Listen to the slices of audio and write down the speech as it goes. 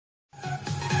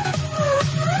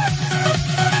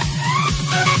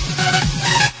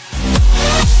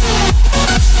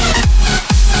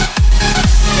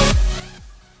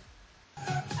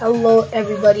Hello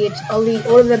everybody, it's Ali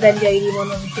or the Benja81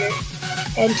 over here,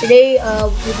 and today what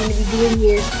we're going to be doing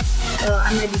is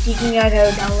I'm going to be teaching you guys how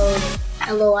to download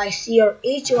LOIC or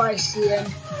HOIC and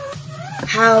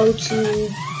how to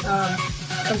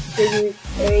configure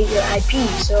your IP.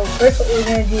 So first what we're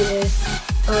going to do is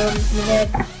we're going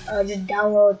to just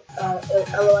download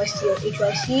LOIC or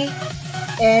HOIC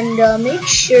and make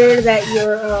sure that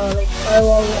your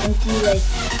firewalls are empty,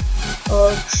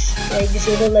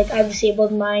 disabled. Like I've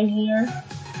disabled mine here,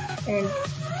 and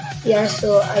yeah,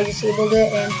 so I disabled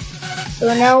it, and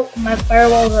so now my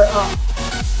firewalls are off,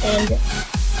 and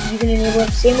you can enable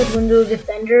it. Same with Windows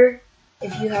Defender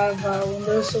if you have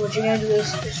Windows. So what you're gonna do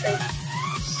is just write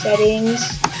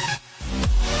settings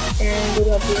and go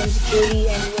to update and security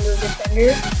and Windows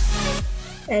Defender,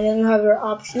 and then you have your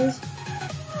options,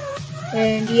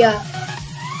 and yeah,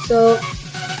 so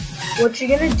what you're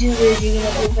gonna do is you're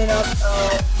gonna open up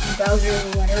browser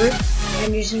or whatever,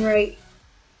 and you're just gonna write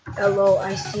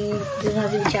LOIC. It doesn't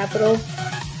have to be capital,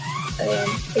 and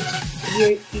it's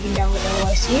here. You can download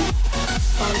LOIC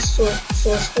on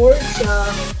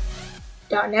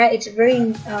SourceForge.net. It's a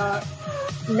very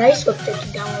nice website to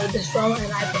download this from,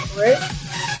 and I prefer it.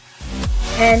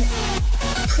 And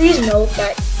please note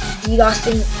that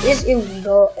DDoSing is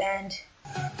illegal, and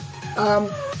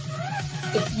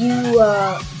if you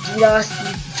DDoS,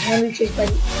 you can be traced by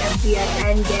the FBI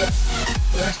and get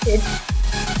arrested.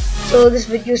 So this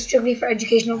video is strictly for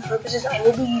educational purposes. I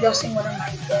will be DDoSing one of my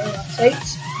own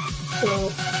websites, so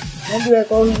don't be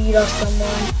like, oh, you DDoS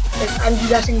someone, because I'm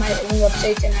DDoSing my own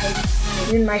websites and I've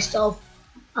given myself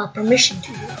permission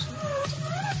to DDoS.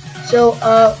 So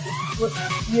what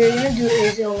you're gonna do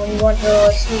is when you want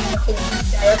LOIC, you're gonna click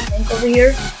this direct link over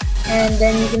here, and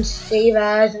then you can save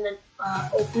as and then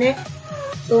open it.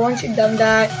 So once you've done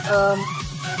that,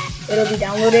 it'll be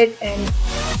downloaded, and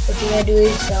what you're gonna do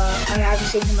is I have to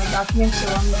save in my documents, so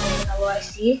I'm gonna open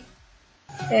LOIC,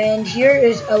 and here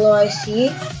is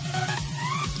LOIC,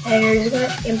 and you're just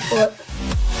gonna input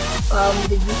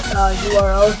the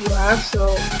URL you have.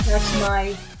 So that's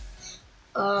my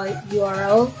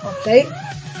URL. Okay,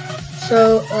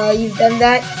 so you've done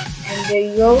that, and there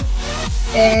you go,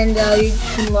 and you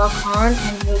can log on,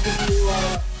 and it'll give you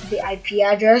the IP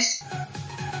address.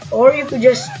 Or you could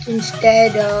just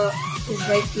instead just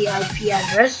write the IP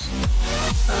address,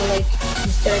 like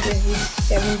instead of just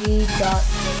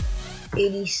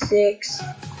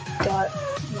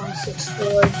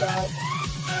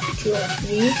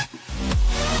 70.86.164.203.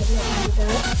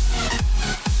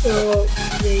 So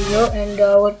there you go. And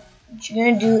what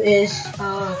you're gonna do is,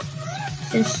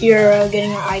 since you're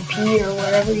getting an IP or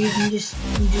whatever, you can just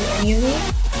do any of it.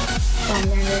 And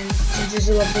then since this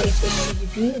is a website, it's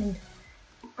HTTP, and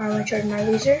I'm gonna charge my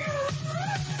laser.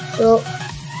 So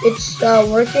it's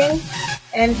working,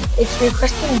 and it's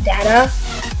requesting data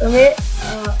from it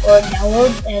or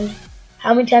download, and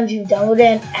how many times you've downloaded,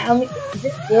 and how many. If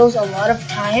it fails a lot of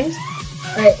times,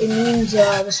 it means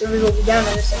the server will be down.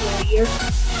 And it's like over here,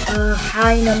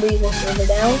 high number equals server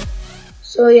down.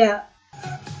 So yeah,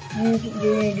 you're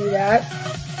gonna do that,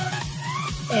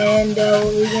 and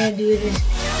what we're gonna do is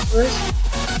first.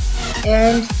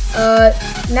 And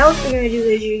now what you're gonna do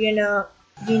is you can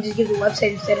just give the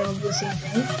website instead, and it'll do the same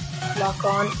thing. Lock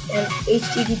on and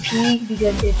HTTP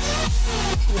because it's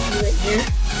HTTP right here.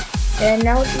 And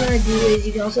now what you're gonna do is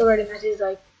you can also write a message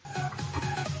like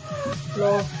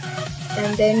hello,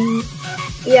 and then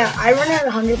yeah, I run at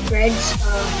 100 threads.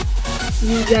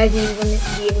 You guys need to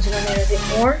be able to run at a bit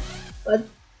more, but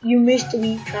you may still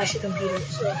be crash your computer.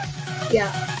 So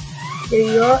yeah, there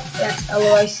you go. That's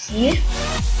LOIC.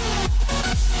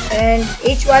 And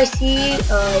HOIC,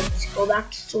 let's go back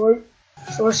to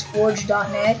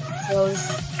SourceForge.net. So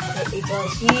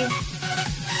HOIC,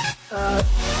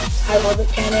 high orbit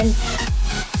cannon.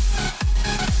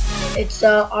 It's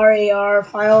a RAR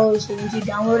file, so once you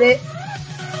download it,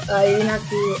 you're gonna have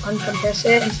to uncompress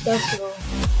it and stuff.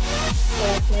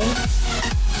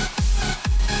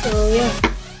 So yeah.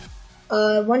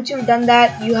 Once you've done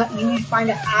that, you need to find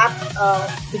an app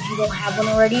if you don't have one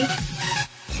already,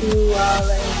 to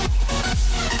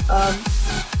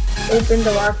open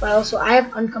the RAR file. So I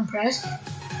have uncompressed,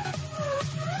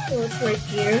 so it's right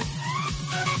here.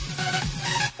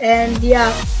 And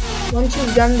yeah, once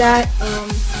you've done that,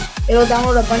 it'll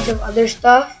download a bunch of other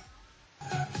stuff,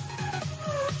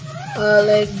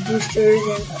 like boosters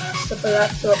and stuff like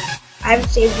that. So I have it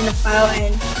saved in a file,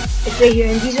 and it's right here.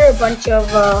 And these are a bunch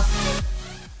of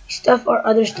stuff or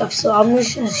other stuff. So I'm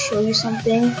just gonna show you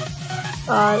something.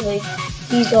 Like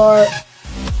these are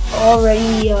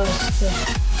already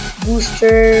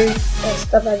boosters and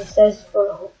stuff, as it says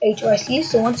for HOIC.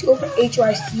 So once you open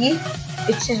HOIC,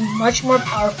 it's just much more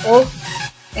powerful.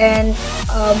 And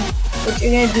what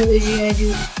you're gonna do is you're gonna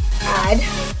do add,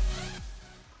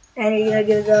 and you're gonna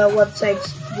give the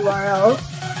website's URL,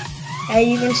 and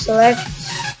you can select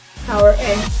power.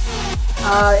 And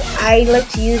I like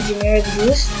to use generic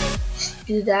boost. Just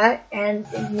do that, and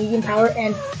medium power.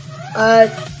 And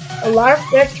a lot of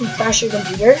threads can crash your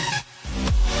computer,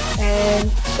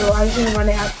 and so I'm just gonna run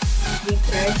it at 3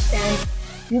 threads, and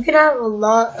you can have a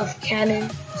lot of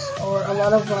cannons or a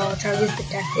lot of targets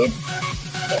detected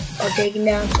or taken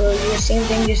down. So the same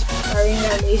thing, just firing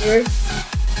that laser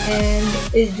and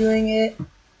is doing it.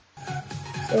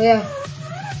 So yeah,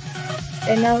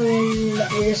 and now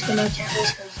we're just gonna cancel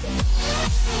this because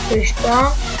it's very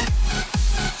strong.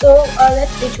 So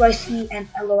that's HYC and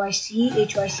LOIC.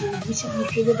 HYC was recently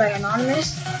created by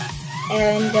Anonymous,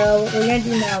 and what we're gonna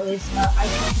do now is IP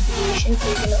configuration. So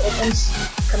you're gonna open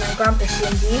command prompt or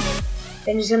CMD,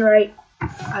 then you're just gonna write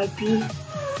IP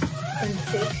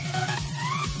config.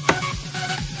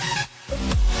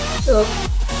 So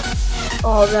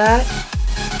all that.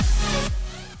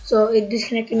 So it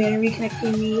disconnected me and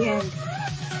reconnected me, and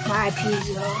my IP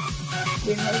is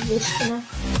being like this now.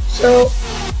 So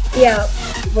yeah,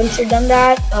 once you're done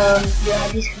that, your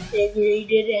IP is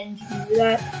configured, and you can do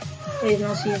that. You can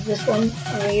also use this one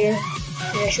over here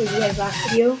that I showed you guys last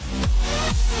video.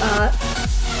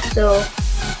 So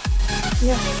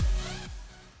yeah,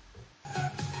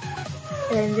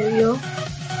 and there you go.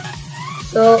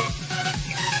 So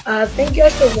thank you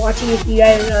guys for watching. If you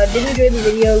guys did enjoy the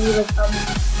video, leave a thumbs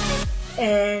up,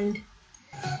 and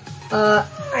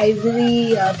I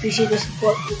really appreciate the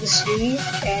support for this series.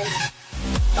 And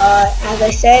as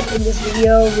I said in this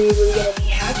video, we were going to be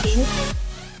hacking,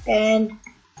 and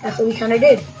that's what we kind of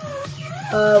did.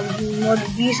 We do more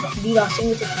DDoSing,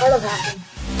 which is part of hacking.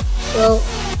 So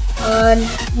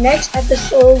next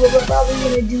episode, what we're probably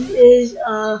going to do is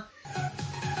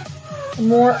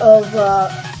more of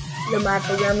the math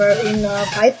programmer in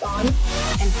Python,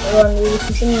 and we'll be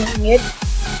continuing it.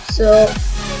 So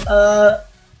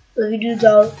we'll do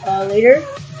that later.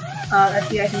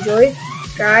 If you guys enjoyed,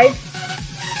 subscribe,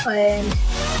 and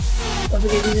don't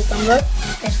forget to leave a thumbs up.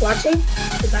 Thanks for watching.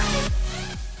 Goodbye.